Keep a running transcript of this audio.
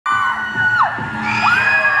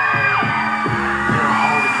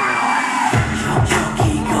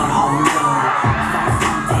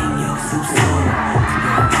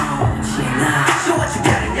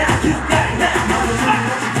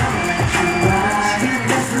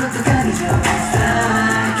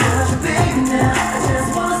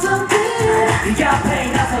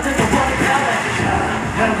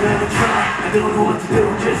don't know what to do,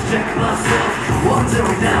 just check myself.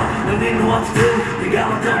 Wondering now, no need know what to do. You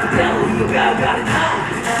got what to tell, you got it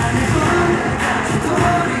now.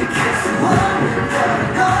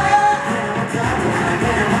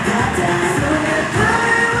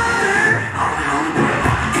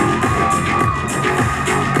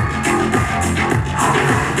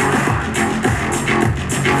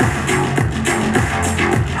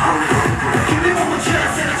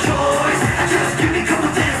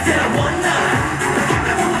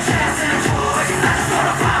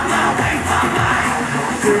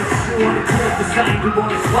 We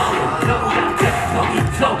wanna swallow, no doubt, no keep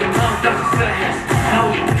talking, no doubt, fast.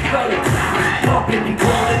 Now we go, popping and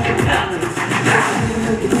calling the talents.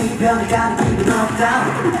 이렇게 변해가는 기분 없다.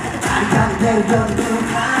 아리까지 내려오는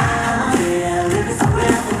둥판. Yeah, living somewhere,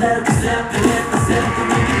 a little accept myself to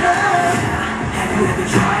me love. Have you ever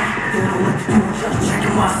tried? Don't know what to do, just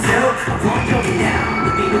checking myself. I'm wondering now,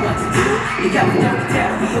 you know what to do. You got me down.